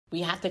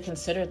We have to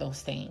consider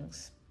those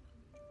things.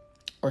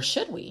 Or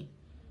should we?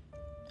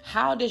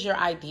 How does your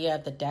idea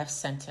of the death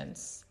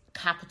sentence,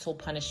 capital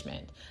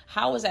punishment,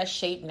 how is that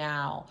shaped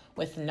now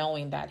with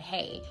knowing that,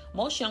 hey,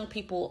 most young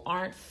people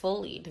aren't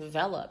fully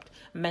developed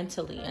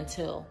mentally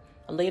until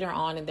later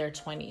on in their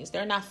 20s.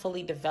 They're not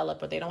fully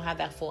developed, or they don't have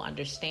that full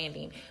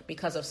understanding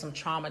because of some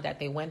trauma that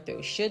they went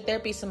through. Should there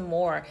be some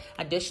more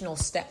additional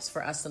steps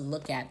for us to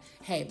look at,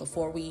 hey,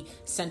 before we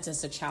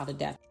sentence a child to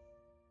death?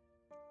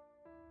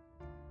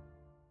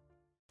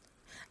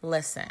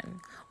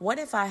 Listen, what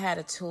if I had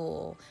a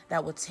tool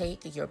that would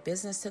take your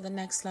business to the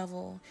next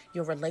level,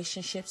 your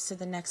relationships to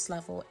the next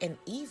level, and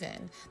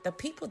even the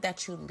people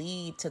that you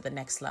lead to the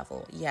next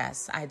level?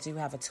 Yes, I do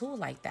have a tool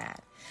like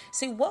that.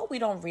 See, what we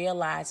don't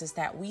realize is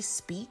that we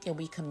speak and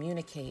we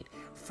communicate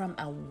from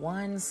a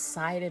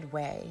one-sided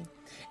way.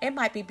 It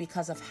might be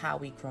because of how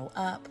we grow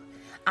up.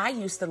 I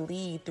used to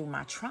lead through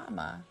my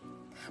trauma.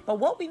 But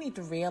what we need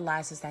to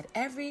realize is that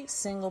every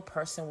single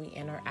person we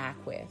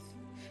interact with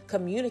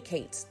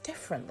communicates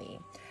differently,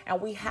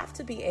 and we have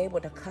to be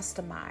able to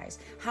customize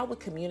how we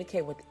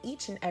communicate with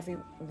each and every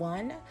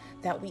one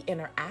that we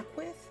interact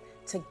with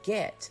to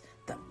get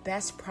the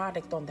best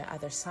product on the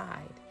other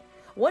side.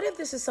 What if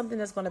this is something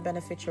that's going to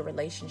benefit your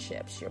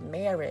relationships, your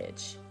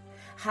marriage,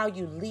 how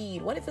you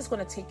lead? What if it's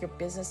going to take your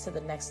business to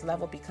the next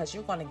level because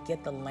you're going to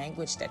get the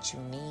language that you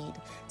need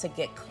to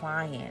get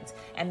clients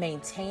and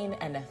maintain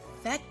an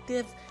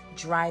effective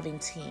driving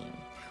team?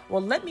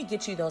 Well, let me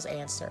get you those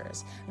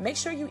answers. Make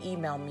sure you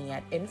email me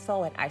at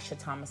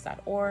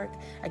info@aishathomas.org.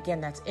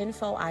 Again, that's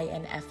info,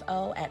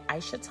 at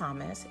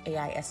aishathomas,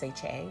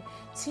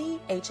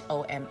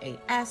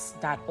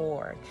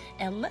 aishathomas.org.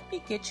 And let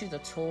me get you the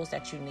tools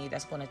that you need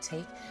that's going to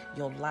take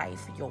your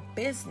life, your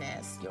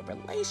business, your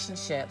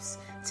relationships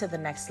to the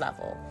next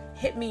level.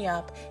 Hit me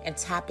up and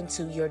tap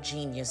into your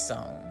genius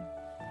zone.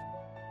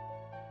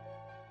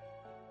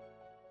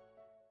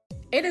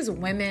 It is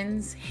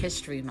Women's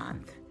History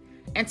Month,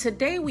 and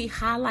today we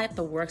highlight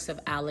the works of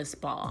Alice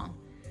Ball.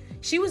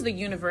 She was the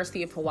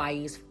University of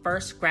Hawaii's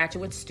first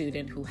graduate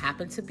student who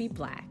happened to be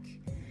Black,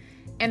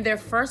 and their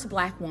first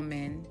Black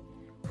woman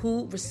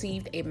who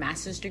received a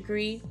master's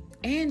degree,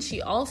 and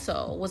she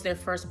also was their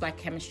first Black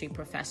chemistry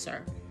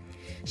professor.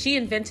 She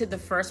invented the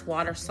first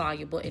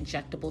water-soluble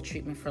injectable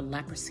treatment for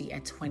leprosy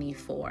at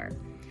 24.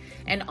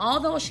 And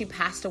although she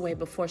passed away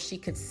before she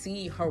could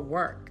see her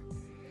work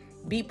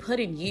be put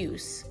in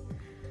use,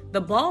 the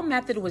Ball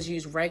method was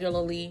used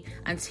regularly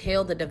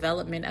until the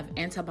development of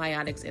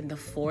antibiotics in the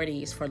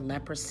 40s for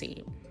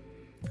leprosy,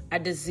 a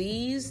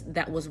disease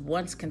that was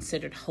once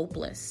considered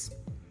hopeless.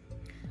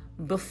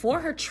 Before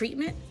her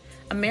treatment,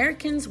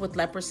 Americans with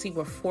leprosy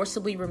were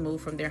forcibly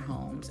removed from their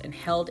homes and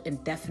held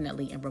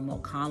indefinitely in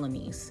remote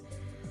colonies.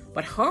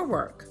 But her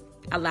work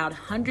allowed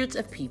hundreds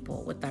of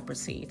people with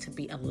leprosy to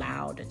be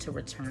allowed to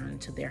return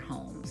to their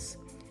homes.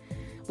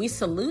 We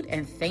salute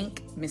and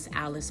thank Miss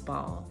Alice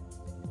Ball.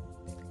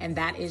 And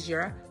that is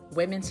your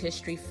Women's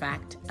History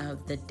Fact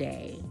of the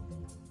Day.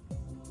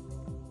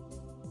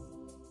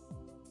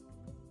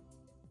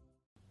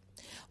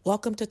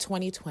 Welcome to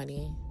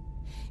 2020,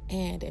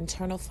 and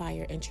Internal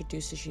Fire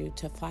introduces you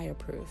to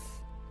Fireproof.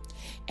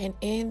 And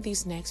in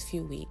these next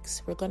few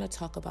weeks, we're going to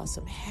talk about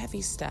some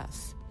heavy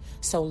stuff,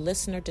 so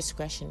listener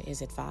discretion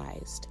is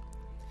advised.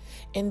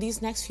 In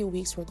these next few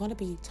weeks, we're going to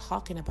be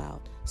talking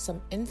about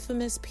some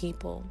infamous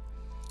people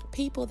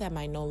that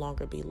might no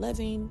longer be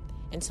living,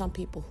 and some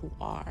people who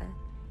are.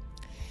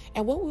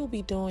 And what we'll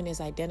be doing is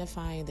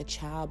identifying the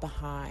child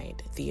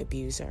behind the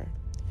abuser,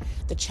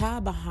 the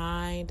child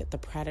behind the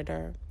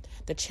predator,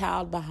 the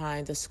child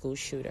behind the school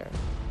shooter.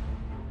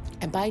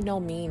 And by no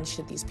means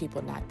should these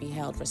people not be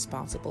held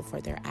responsible for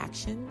their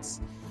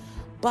actions,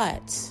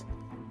 but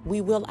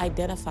we will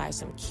identify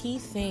some key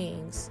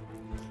things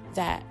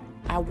that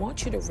I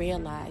want you to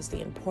realize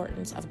the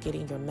importance of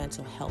getting your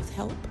mental health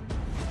help,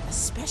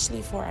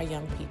 especially for our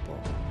young people.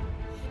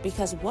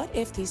 Because what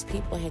if these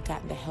people had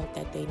gotten the help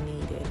that they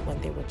needed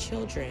when they were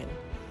children?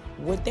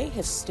 Would they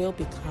have still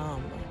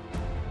become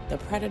the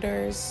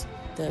predators,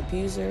 the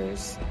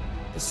abusers,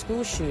 the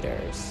school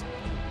shooters,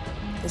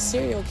 the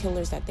serial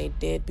killers that they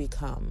did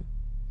become?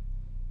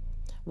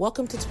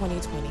 Welcome to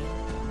 2020,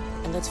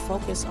 and let's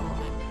focus on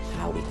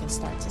how we can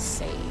start to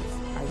save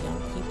our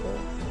young people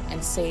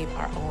and save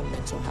our own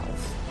mental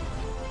health.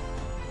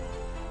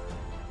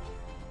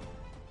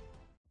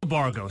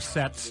 Bargo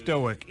sat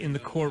stoic in the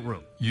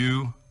courtroom.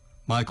 You,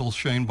 Michael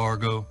Shane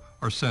Bargo,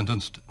 are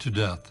sentenced to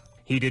death.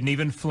 He didn't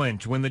even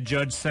flinch when the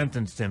judge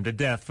sentenced him to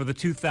death for the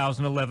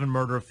 2011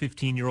 murder of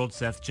 15-year-old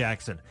Seth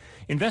Jackson.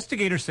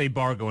 Investigators say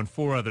Bargo and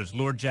 4 others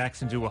lured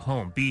Jackson to a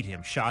home, beat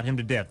him, shot him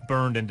to death,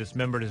 burned and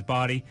dismembered his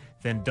body,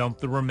 then dumped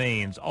the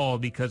remains, all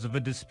because of a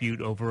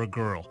dispute over a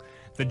girl.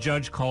 The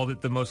judge called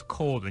it the most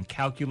cold and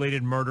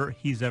calculated murder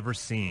he's ever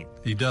seen.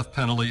 The death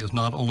penalty is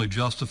not only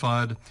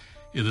justified,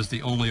 it is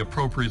the only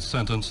appropriate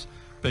sentence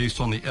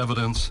based on the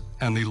evidence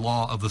and the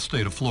law of the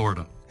state of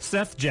Florida.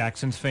 Seth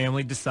Jackson's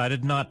family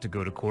decided not to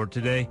go to court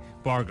today.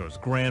 Bargo's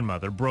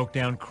grandmother broke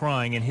down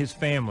crying, and his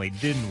family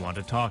didn't want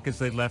to talk as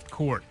they left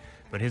court.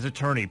 But his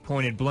attorney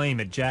pointed blame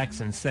at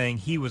Jackson, saying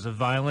he was a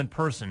violent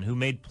person who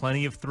made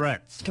plenty of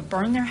threats. To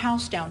burn their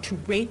house down, to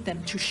rape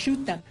them, to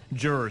shoot them.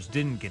 Jurors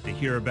didn't get to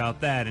hear about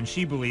that, and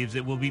she believes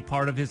it will be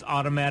part of his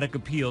automatic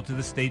appeal to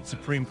the state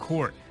Supreme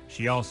Court.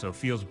 She also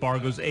feels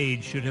Bargo's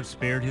age should have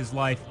spared his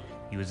life.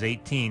 He was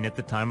 18 at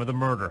the time of the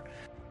murder.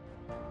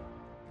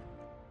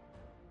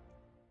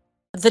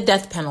 The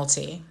death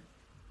penalty.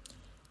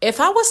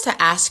 If I was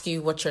to ask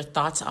you what your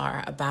thoughts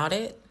are about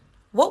it,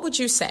 what would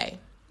you say?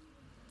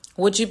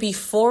 Would you be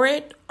for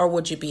it or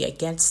would you be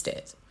against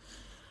it?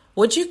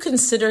 Would you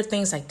consider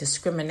things like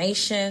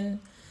discrimination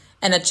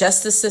and a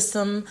justice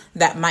system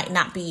that might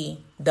not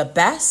be the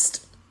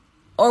best?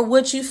 Or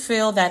would you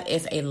feel that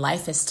if a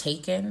life is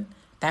taken,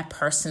 that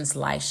person's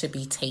life should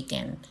be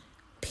taken,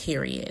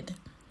 period?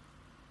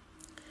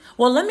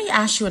 Well, let me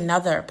ask you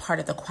another part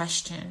of the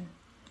question.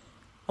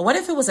 What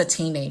if it was a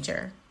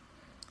teenager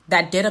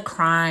that did a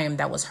crime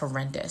that was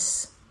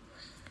horrendous?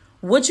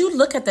 Would you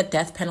look at the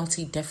death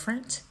penalty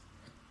different?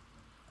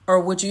 Or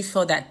would you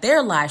feel that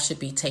their lives should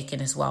be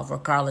taken as well,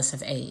 regardless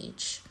of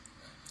age?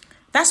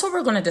 That's what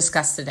we're going to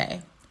discuss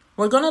today.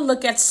 We're going to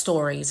look at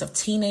stories of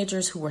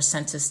teenagers who were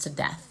sentenced to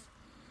death.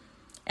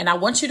 And I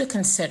want you to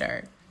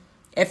consider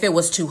if it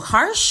was too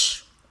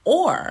harsh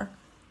or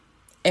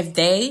if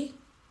they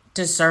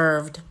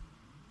deserved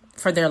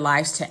for their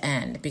lives to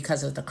end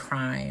because of the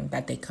crime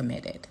that they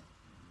committed.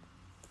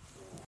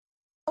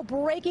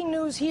 Breaking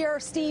news here,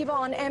 Steve,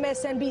 on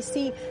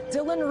MSNBC.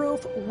 Dylann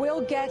Roof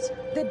will get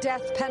the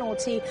death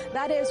penalty.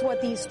 That is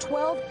what these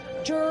 12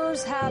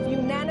 jurors have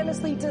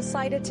unanimously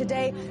decided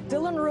today.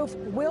 Dylann Roof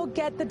will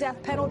get the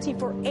death penalty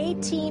for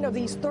 18 of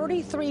these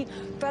 33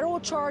 federal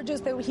charges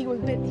that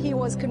he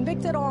was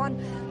convicted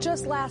on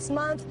just last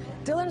month.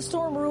 Dylann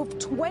Storm Roof,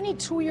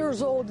 22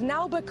 years old,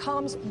 now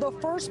becomes the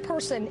first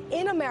person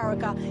in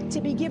America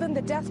to be given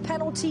the death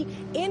penalty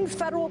in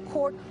federal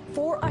court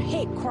for a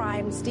hate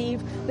crime,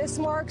 Steve. This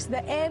marks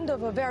the end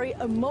of a very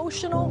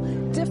emotional,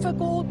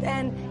 difficult,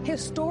 and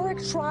historic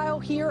trial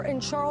here in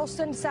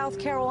Charleston, South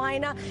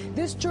Carolina.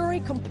 This jury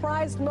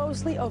comprised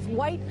mostly of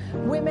white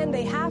women.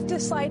 They have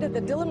decided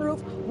that Dylann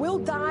Roof will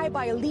die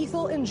by a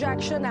lethal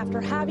injection after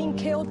having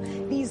killed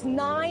these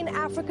 9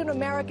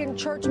 African-American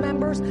church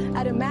members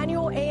at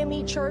Emmanuel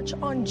AME Church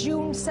on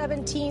June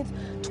 17th,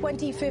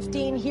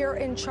 2015, here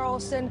in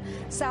Charleston,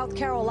 South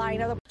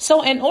Carolina.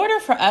 So in order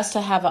for us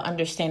to have an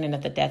understanding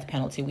of the death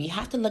penalty, we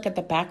have to look at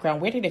the background.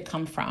 Where did it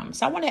come from?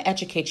 So I want to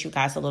educate you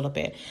guys a little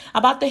bit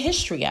about the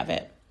history of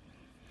it.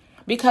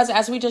 Because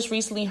as we just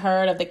recently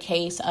heard of the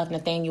case of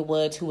Nathaniel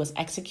Woods, who was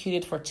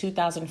executed for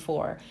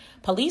 2004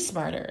 police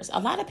murders, a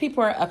lot of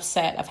people are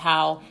upset of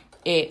how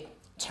it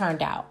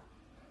turned out.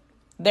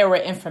 There were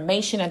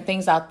information and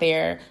things out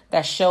there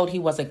that showed he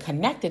wasn't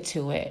connected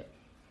to it.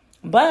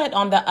 But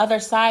on the other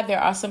side,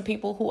 there are some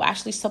people who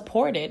actually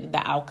supported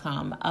the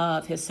outcome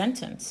of his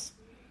sentence.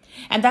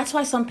 And that's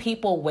why some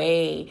people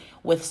weigh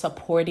with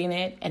supporting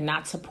it and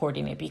not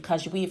supporting it,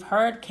 because we've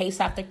heard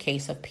case after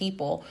case of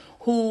people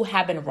who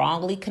have been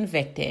wrongly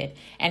convicted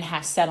and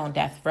have sat on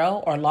death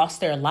row or lost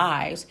their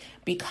lives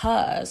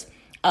because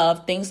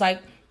of things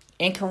like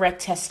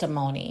incorrect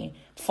testimony,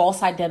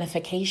 false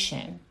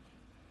identification.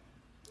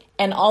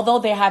 And although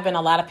there have been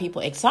a lot of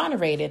people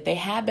exonerated, there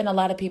have been a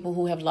lot of people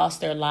who have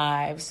lost their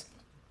lives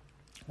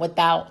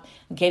without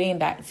getting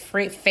that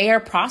fair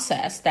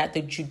process that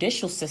the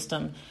judicial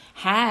system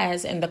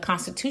has and the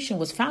Constitution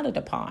was founded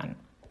upon.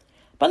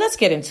 But let's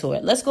get into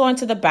it. Let's go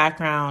into the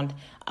background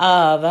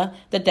of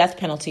the death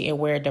penalty and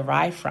where it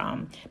derived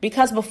from.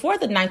 Because before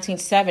the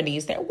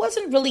 1970s, there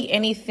wasn't really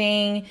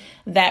anything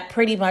that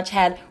pretty much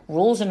had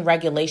rules and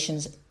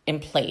regulations in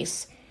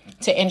place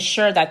to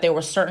ensure that there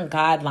were certain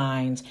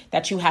guidelines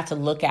that you had to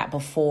look at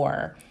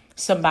before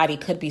somebody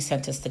could be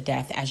sentenced to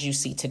death, as you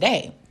see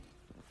today.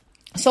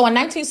 So in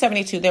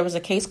 1972, there was a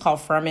case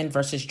called Furman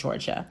versus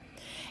Georgia.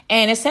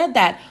 And it said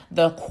that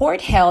the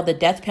court held the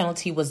death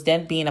penalty was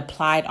then being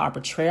applied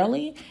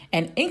arbitrarily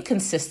and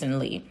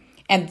inconsistently,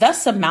 and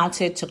thus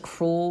amounted to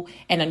cruel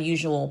and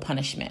unusual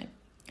punishment.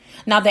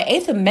 Now, the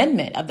Eighth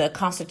Amendment of the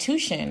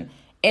Constitution,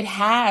 it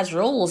has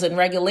rules and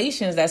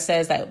regulations that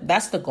says that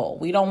that's the goal.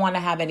 We don't want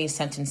to have any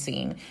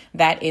sentencing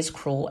that is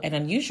cruel and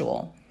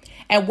unusual.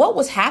 And what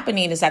was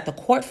happening is that the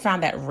court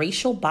found that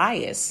racial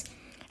bias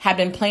had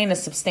been playing a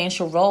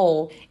substantial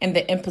role in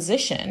the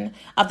imposition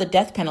of the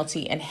death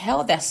penalty and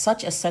held that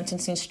such a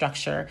sentencing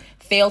structure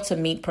failed to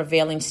meet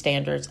prevailing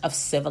standards of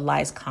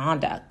civilized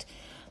conduct.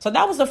 So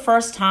that was the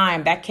first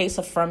time, that case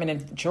of Furman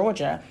in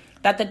Georgia,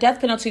 that the death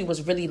penalty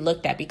was really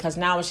looked at, because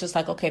now it's just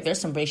like, okay,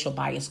 there's some racial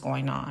bias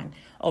going on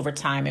over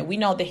time. And we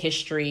know the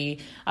history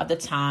of the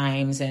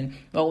times and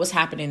what was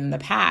happening in the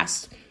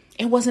past.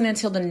 It wasn't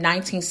until the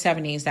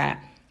 1970s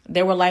that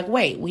they were like,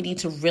 wait, we need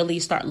to really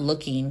start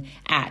looking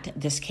at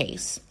this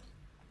case.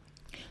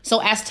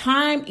 So as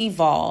time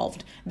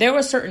evolved, there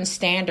were certain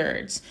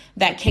standards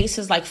that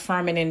cases like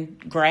Furman and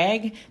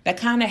Gregg that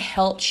kind of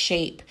helped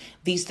shape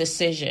these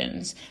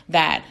decisions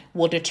that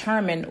will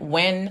determine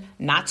when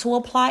not to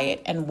apply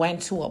it and when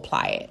to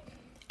apply it.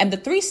 And the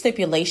 3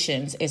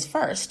 stipulations is,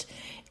 first,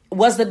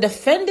 Was the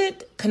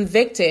defendant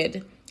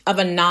convicted of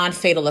a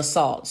non-fatal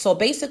assault? So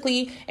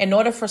basically, in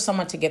order for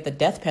someone to get the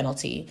death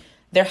penalty,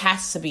 there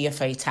has to be a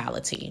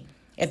fatality.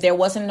 If there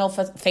wasn't no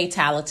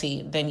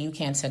fatality, then you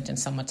can't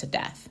sentence someone to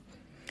death.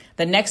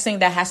 The next thing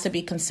that has to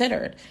be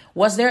considered,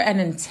 was there an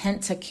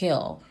intent to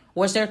kill?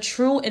 Was there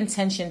true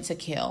intention to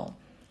kill?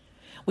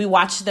 We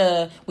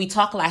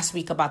talked last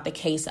week about the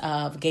case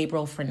of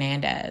Gabriel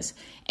Fernandez,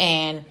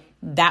 and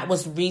that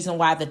was the reason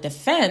why the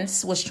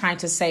defense was trying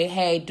to say,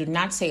 hey, do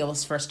not say it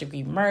was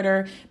first-degree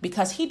murder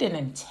because he didn't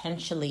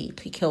intentionally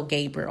kill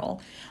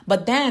Gabriel.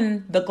 But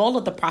then the goal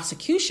of the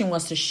prosecution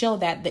was to show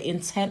that the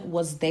intent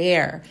was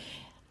there.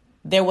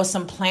 There was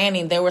some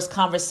planning, there was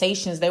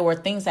conversations, there were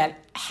things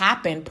that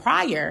happened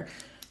prior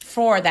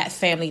for that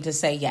family to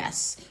say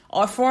yes,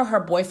 or for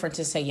her boyfriend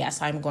to say,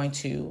 yes, I'm going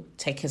to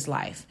take his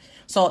life.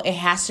 So it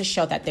has to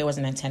show that there was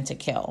an intent to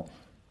kill.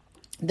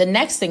 The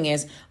next thing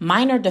is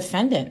minor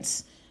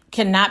defendants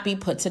cannot be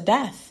put to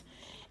death.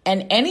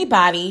 And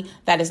anybody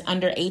that is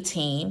under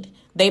 18,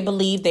 they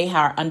believe they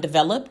are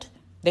undeveloped.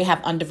 They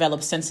have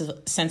undeveloped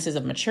senses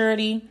of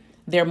maturity.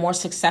 They're more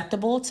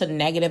susceptible to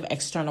negative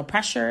external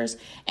pressures,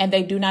 and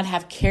they do not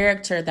have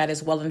character that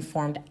is well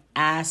informed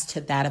as to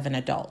that of an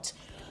adult.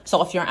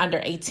 So if you're under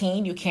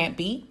 18, you can't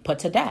be put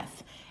to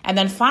death. And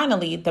then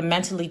finally, the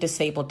mentally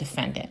disabled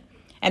defendant.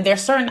 And there are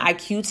certain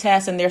IQ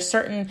tests and there are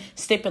certain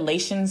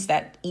stipulations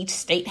that each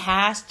state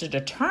has to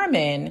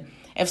determine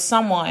if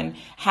someone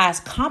has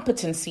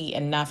competency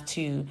enough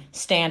to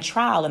stand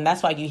trial. And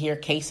that's why you hear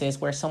cases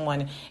where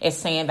someone is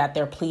saying that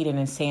they're pleading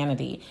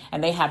insanity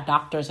and they have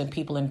doctors and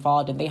people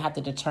involved and they have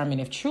to determine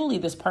if truly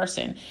this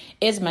person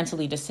is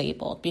mentally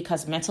disabled,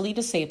 because mentally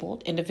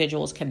disabled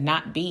individuals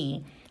cannot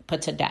be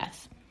put to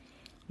death.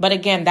 But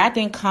again, that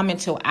didn't come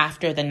until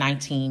after the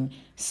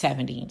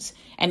 1970s.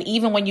 And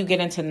even when you get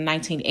into the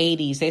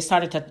 1980s, they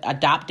started to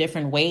adopt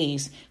different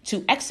ways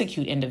to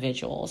execute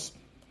individuals.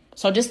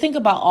 So just think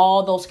about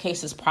all those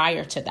cases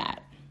prior to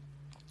that.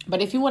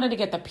 But if you wanted to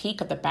get the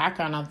peak of the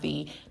background of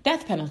the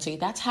death penalty,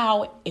 that's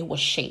how it was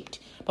shaped.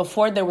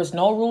 Before, there was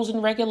no rules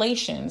and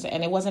regulations,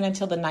 and it wasn't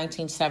until the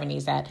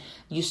 1970s that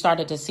you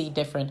started to see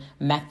different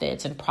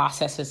methods and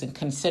processes and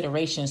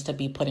considerations to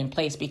be put in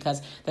place,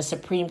 because the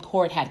Supreme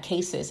Court had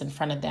cases in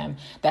front of them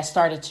that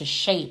started to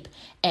shape,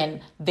 and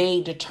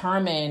they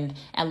determined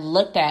and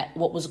looked at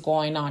what was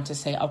going on to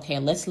say, okay,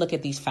 let's look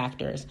at these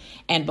factors.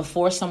 And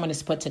before someone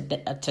is put to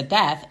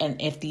death, and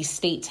if these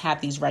states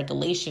have these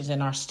regulations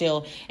and are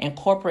still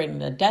incorporating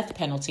the death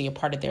penalty a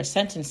part of their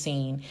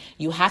sentencing,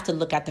 you have to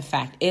look at the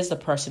fact, is the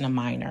person a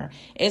minor?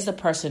 Is the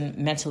person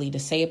mentally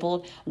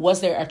disabled? Was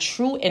there a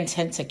true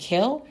intent to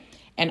kill?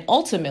 And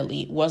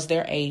ultimately, was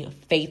there a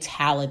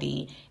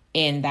fatality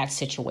in that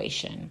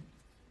situation?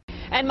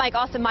 And Mike,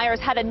 Austin Myers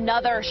had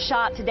another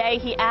shot today.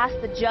 He asked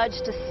the judge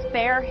to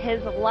spare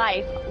his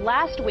life.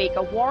 Last week,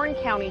 a Warren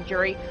County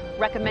jury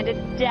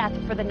recommended death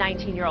for the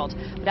 19-year-old.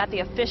 But at the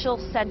official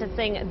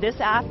sentencing this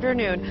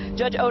afternoon,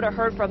 Judge Oda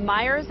heard from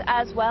Myers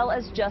as well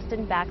as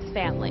Justin Back's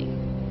family.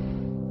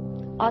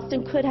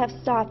 Austin could have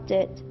stopped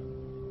it,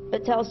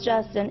 but tells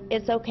Justin,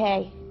 it's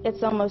okay,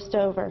 it's almost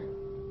over.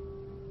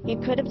 You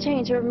could have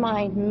changed your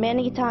mind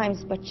many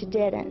times, but you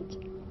didn't,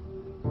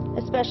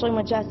 especially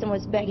when Justin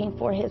was begging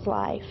for his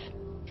life.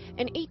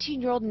 An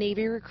 18-year-old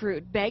Navy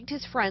recruit begged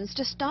his friends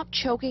to stop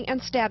choking and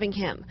stabbing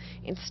him.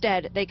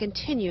 Instead, they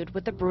continued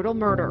with the brutal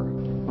murder.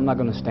 I'm not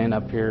going to stand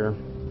up here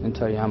and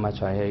tell you how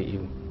much I hate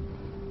you.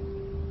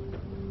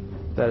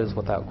 That is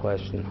without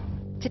question.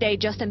 Today,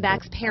 Justin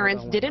Back's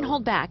parents didn't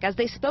hold back as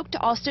they spoke to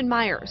Austin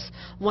Myers,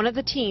 one of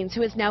the teens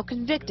who is now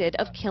convicted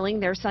of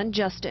killing their son,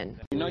 Justin.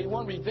 You know, you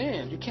want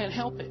revenge. You can't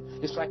help it.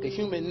 It's like a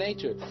human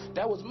nature.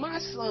 That was my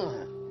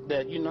son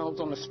that, was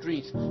on the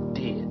streets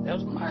dead. That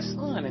was my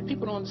son, and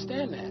people don't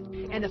understand that.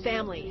 And the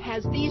family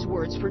has these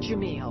words for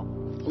Jamil.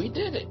 We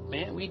did it,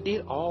 man. We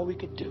did all we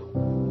could do.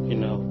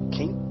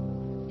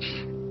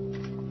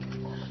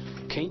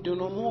 Can't do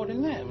no more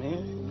than that,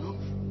 man.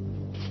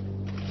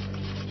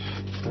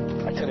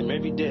 I tell him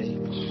every day,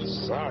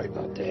 sorry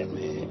about that,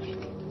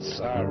 man.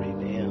 Sorry,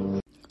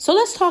 man. So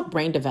let's talk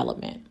brain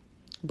development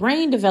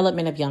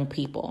of young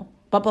people.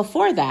 But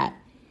before that,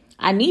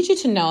 I need you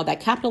to know that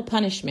capital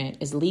punishment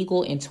is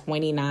legal in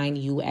 29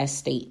 U.S.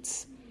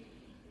 states.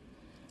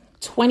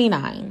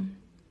 29.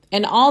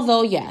 And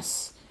although,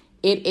 yes,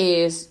 it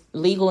is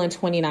legal in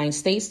 29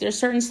 states, there are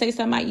certain states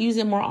that might use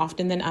it more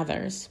often than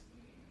others.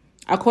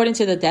 According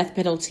to the Death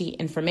Penalty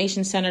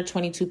Information Center,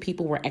 22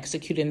 people were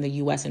executed in the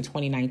U.S. in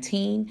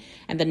 2019,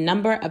 and the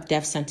number of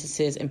death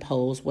sentences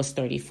imposed was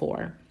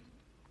 34.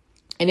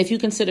 And if you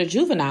consider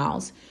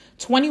juveniles,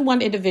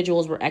 21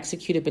 individuals were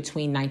executed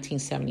between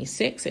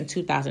 1976 and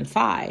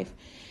 2005.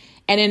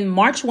 And in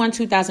March 1,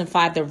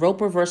 2005, the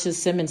Roper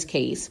versus Simmons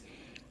case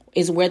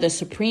is where the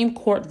Supreme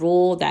Court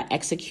ruled that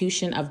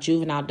execution of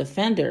juvenile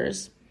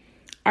defenders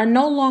are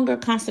no longer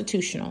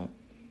constitutional.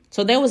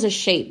 So there was a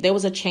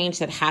change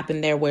that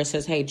happened there where it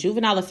says, hey,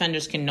 juvenile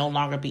offenders can no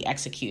longer be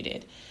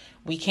executed.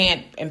 We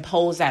can't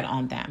impose that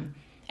on them.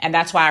 And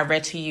that's why I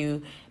read to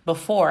you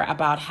before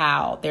about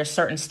how there's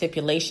certain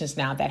stipulations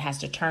now that has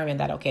determined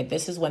that, okay,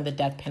 this is when the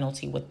death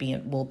penalty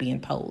will be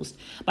imposed.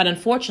 But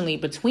unfortunately,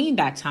 between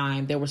that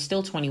time, there were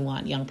still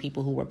 21 young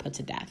people who were put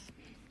to death.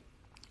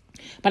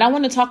 But I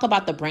want to talk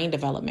about the brain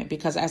development,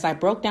 because as I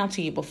broke down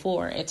to you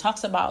before, it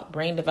talks about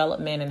brain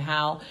development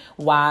and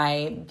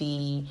why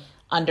the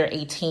under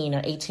 18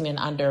 or 18 and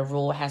under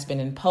rule has been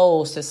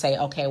imposed to say,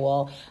 okay,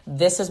 well,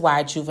 this is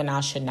why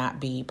juveniles should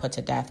not be put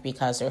to death,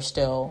 because they're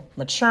still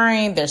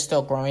maturing, they're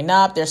still growing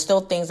up, there's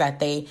still things that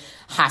they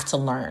have to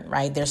learn,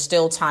 right? There's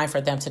still time for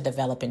them to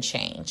develop and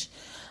change.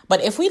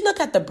 But if we look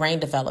at the brain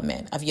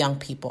development of young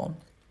people,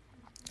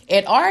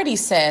 it already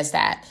says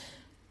that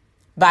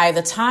by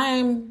the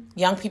time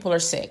young people are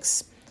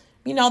 6,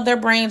 their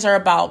brains are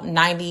about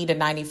 90 to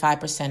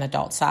 95%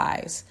 adult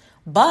size.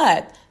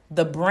 But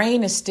the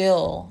brain is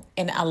still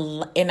in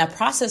a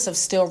process of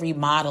still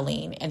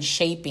remodeling and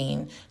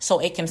shaping so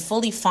it can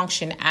fully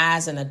function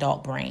as an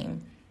adult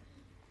brain.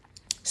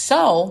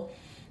 So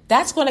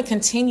that's going to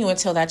continue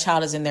until that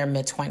child is in their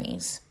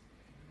mid-20s.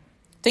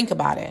 Think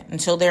about it,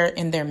 until they're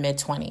in their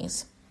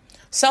mid-20s.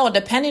 So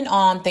depending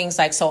on things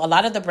like, so a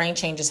lot of the brain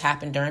changes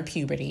happen during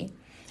puberty.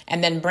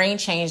 And then brain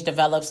change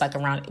develops like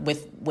around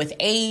with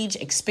age,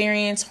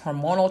 experience,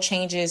 hormonal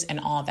changes, and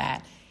all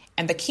that.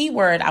 And the key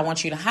word I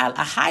want you to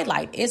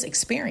highlight is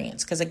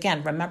experience. Because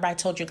again, remember I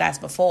told you guys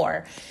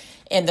before,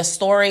 in the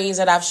stories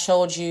that I've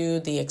showed you,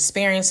 the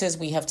experiences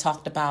we have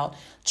talked about,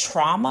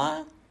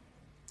 trauma,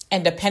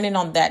 and depending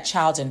on that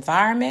child's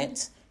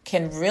environment,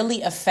 can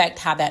really affect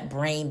how that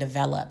brain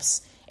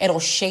develops. It'll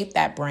shape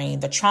that brain,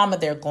 the trauma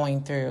they're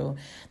going through,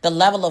 the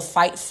level of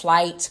fight,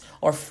 flight,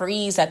 or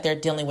freeze that they're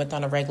dealing with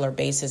on a regular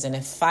basis. And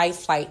if fight,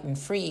 flight, and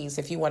freeze,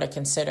 if you want to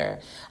consider,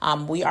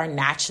 we are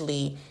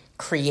naturally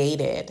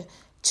created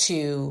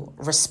to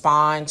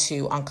respond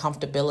to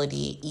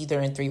uncomfortability either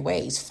in 3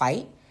 ways.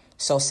 Fight.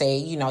 So say,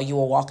 you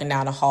were walking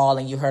down a hall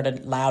and you heard a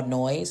loud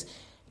noise,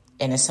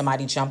 and if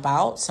somebody jump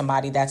out,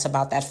 somebody that's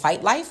about that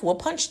fight life will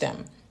punch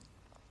them.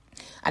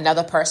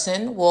 Another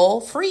person will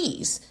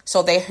freeze.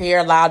 So they hear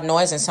a loud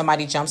noise and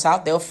somebody jumps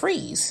out, they'll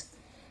freeze.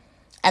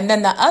 And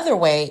then the other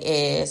way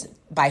is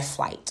by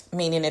flight,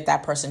 meaning if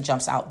that person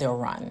jumps out, they'll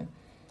run.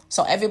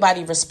 So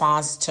everybody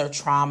responds to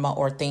trauma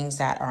or things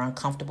that are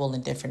uncomfortable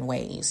in different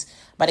ways.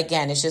 But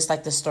again, it's just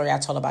like the story I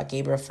told about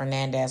Gabriel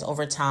Fernandez.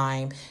 Over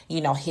time,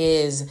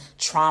 his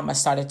trauma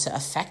started to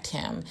affect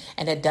him,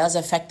 and it does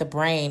affect the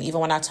brain.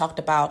 Even when I talked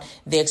about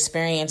the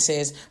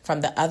experiences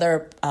from the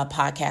other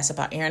podcast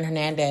about Aaron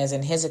Hernandez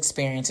and his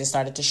experiences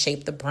started to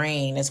shape the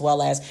brain, as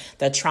well as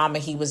the trauma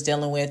he was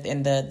dealing with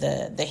and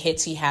the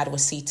hits he had with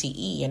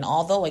CTE. And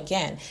although,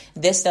 again,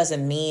 this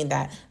doesn't mean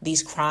that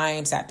these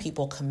crimes that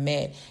people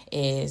commit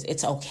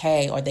it's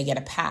okay or they get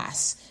a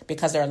pass,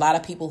 because there are a lot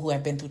of people who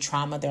have been through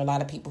trauma. There are a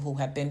lot of people who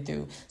have been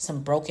through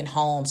some broken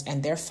homes,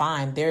 and they're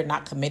fine. They're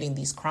not committing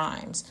these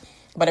crimes.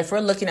 But if we're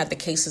looking at the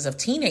cases of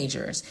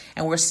teenagers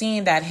and we're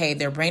seeing that, hey,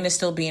 their brain is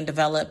still being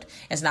developed,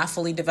 it's not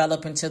fully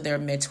developed until their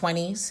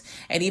mid-20s.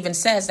 It even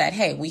says that,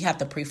 hey, we have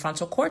the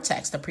prefrontal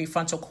cortex. The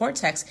prefrontal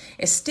cortex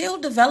is still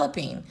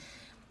developing.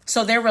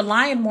 So they're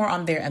relying more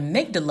on their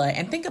amygdala.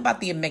 And think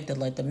about the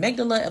amygdala. The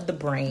amygdala of the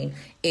brain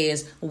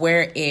is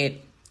where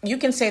you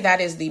can say that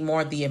is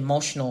the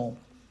emotional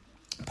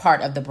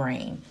part of the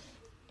brain.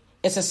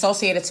 It's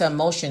associated to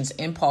emotions,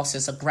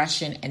 impulses,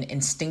 aggression, and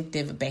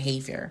instinctive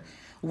behavior,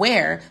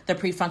 where the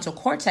prefrontal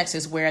cortex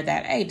is where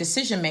that,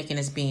 decision-making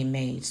is being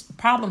made,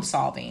 problem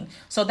solving.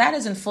 So that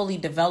isn't fully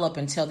developed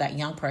until that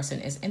young person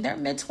is in their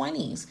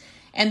mid-20s.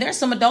 And there's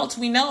some adults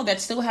we know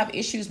that still have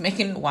issues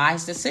making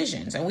wise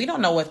decisions. And we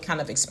don't know what kind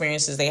of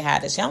experiences they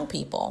had as young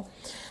people.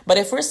 But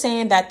if we're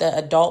saying that the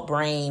adult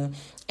brain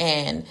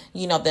and,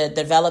 the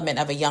development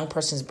of a young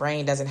person's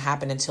brain doesn't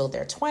happen until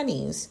their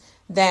 20s,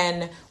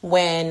 then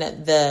when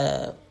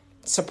the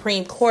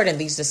Supreme Court and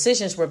these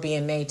decisions were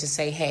being made to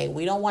say, hey,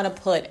 we don't want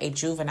to put a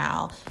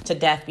juvenile to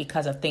death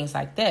because of things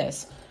like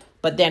this,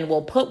 but then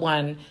we'll put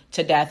one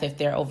to death if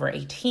they're over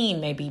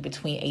 18, maybe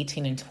between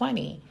 18 and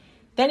 20,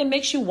 then it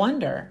makes you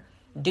wonder,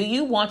 do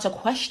you want to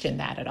question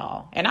that at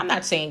all? And I'm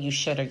not saying you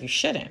should or you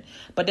shouldn't,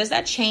 but does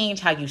that change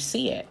how you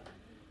see it,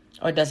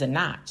 or does it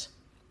not?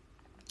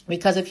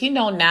 Because if you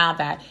know now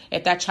that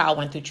if that child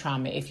went through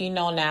trauma, if you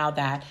know now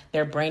that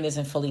their brain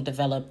isn't fully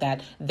developed,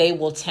 that they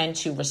will tend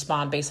to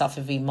respond based off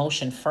of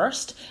emotion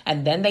first,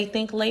 and then they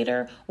think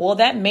later, will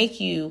that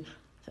make you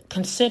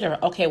consider,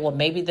 okay, well,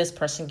 maybe this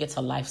person gets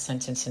a life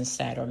sentence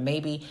instead, or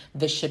maybe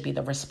this should be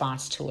the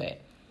response to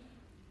it?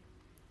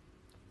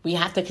 We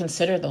have to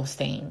consider those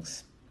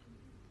things.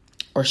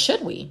 Or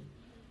should we?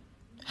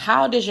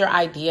 How does your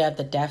idea of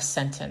the death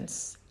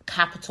sentence,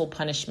 capital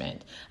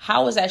punishment,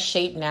 how is that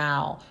shaped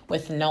now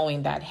with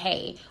knowing that,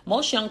 hey,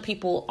 most young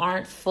people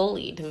aren't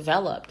fully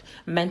developed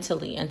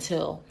mentally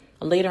until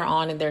later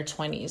on in their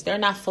 20s. They're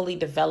not fully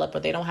developed, or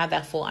they don't have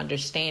that full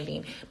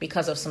understanding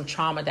because of some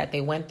trauma that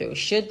they went through.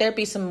 Should there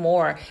be some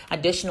more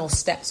additional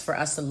steps for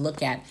us to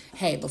look at?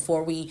 Hey,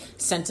 before we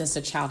sentence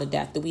a child to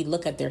death, do we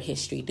look at their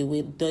history? Do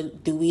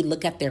we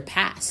look at their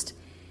past?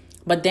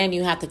 But then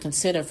you have to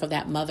consider for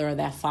that mother or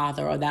that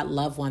father or that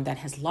loved one that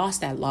has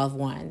lost that loved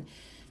one,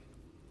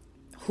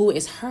 who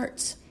is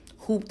hurt,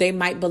 who they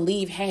might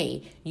believe,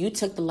 hey, you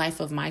took the life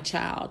of my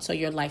child, so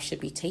your life should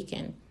be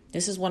taken.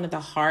 This is one of the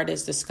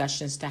hardest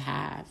discussions to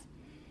have.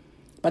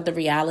 But the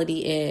reality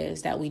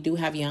is that we do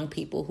have young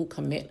people who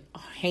commit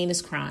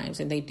heinous crimes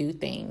and they do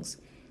things.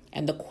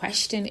 And the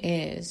question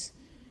is,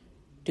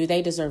 do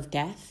they deserve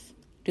death?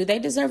 Do they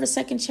deserve a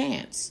second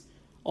chance?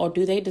 Or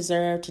do they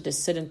deserve to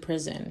just sit in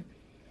prison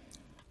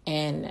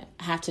and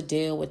have to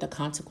deal with the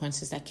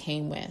consequences that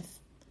came with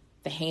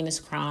the heinous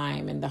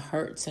crime and the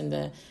hurts and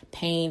the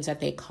pains that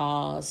they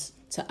cause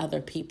to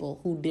other people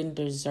who didn't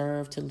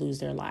deserve to lose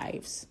their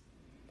lives?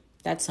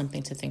 That's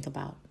something to think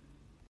about.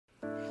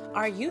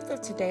 Our youth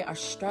of today are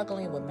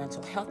struggling with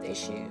mental health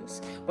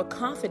issues, with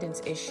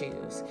confidence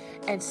issues,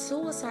 and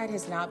suicide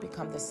has now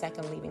become the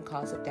second leading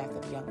cause of death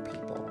of young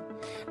people.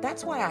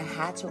 That's why I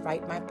had to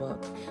write my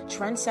book,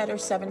 Trendsetter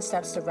 7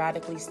 Steps to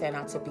Radically Stand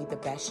Out to Be the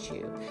Best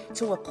You,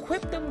 to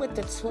equip them with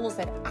the tools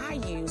that I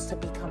use to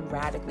become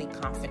radically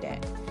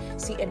confident.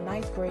 See, in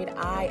 9th grade,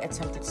 I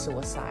attempted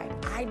suicide.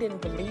 I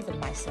didn't believe in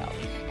myself,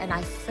 and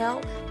I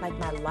felt like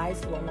my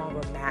life no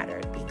longer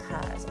mattered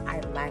because I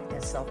lacked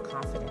that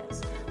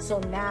self-confidence. So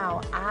now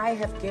I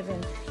have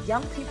given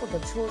young people the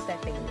tools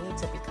that they need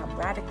to become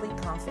radically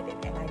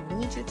confident, and I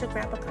need you to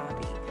grab a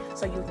copy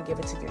so you can give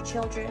it to your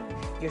children,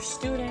 your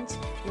students,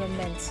 your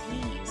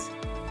mentees,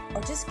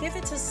 or just give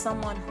it to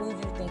someone who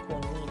you think will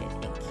need it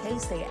in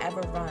case they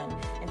ever run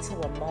into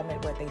a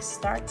moment where they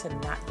start to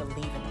not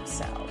believe in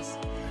themselves.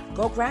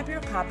 Go grab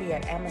your copy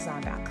at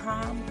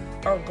Amazon.com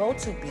or go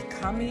to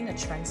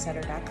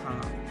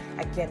BecomingATrendsetter.com.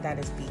 Again, that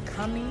is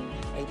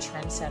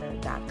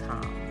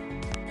BecomingATrendsetter.com.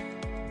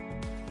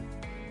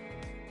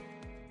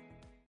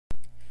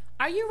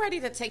 Are you ready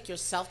to take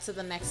yourself to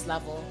the next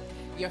level,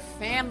 your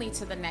family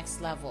to the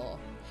next level,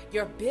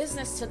 your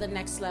business to the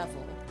next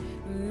level?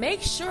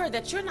 Make sure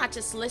that you're not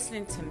just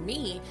listening to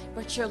me,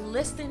 but you're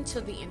listening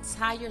to the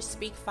entire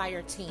Speak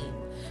Fire team.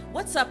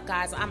 What's up,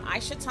 guys? I'm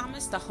Aisha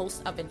Thomas, the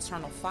host of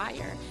Internal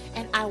Fire,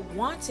 and I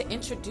want to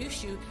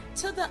introduce you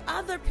to the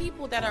other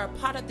people that are a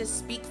part of this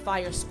Speak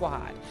Fire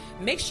squad.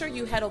 Make sure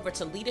you head over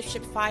to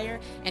Leadership Fire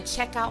and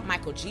check out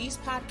Michael G's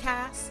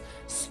podcast,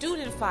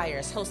 Student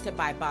Fires, hosted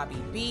by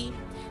Bobby B.,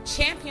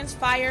 Champions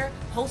Fire,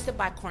 hosted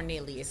by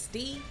Cornelius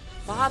D.,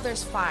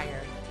 Father's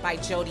Fire by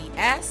Jody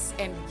S.,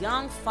 and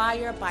Young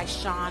Fire by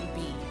Sean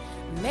B.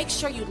 Make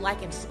sure you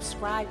like and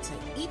subscribe to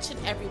each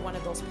and every one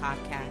of those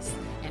podcasts.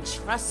 And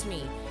trust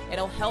me,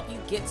 it'll help you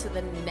get to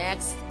the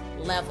next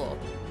level.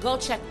 Go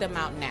check them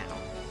out now.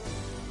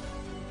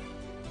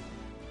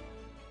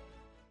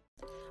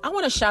 I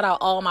want to shout out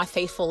all my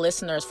faithful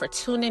listeners for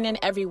tuning in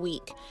every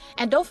week.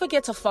 And don't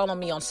forget to follow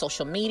me on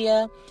social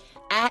media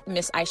at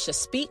Miss Aisha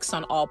Speaks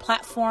on all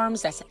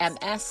platforms. That's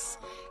MSAISHA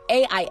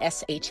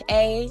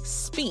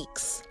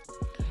Speaks.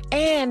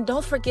 And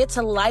don't forget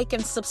to like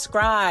and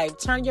subscribe.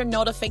 Turn your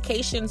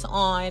notifications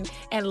on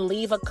and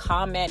leave a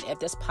comment if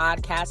this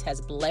podcast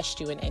has blessed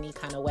you in any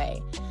kind of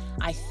way.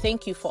 I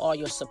thank you for all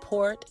your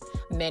support.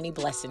 Many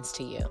blessings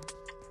to you.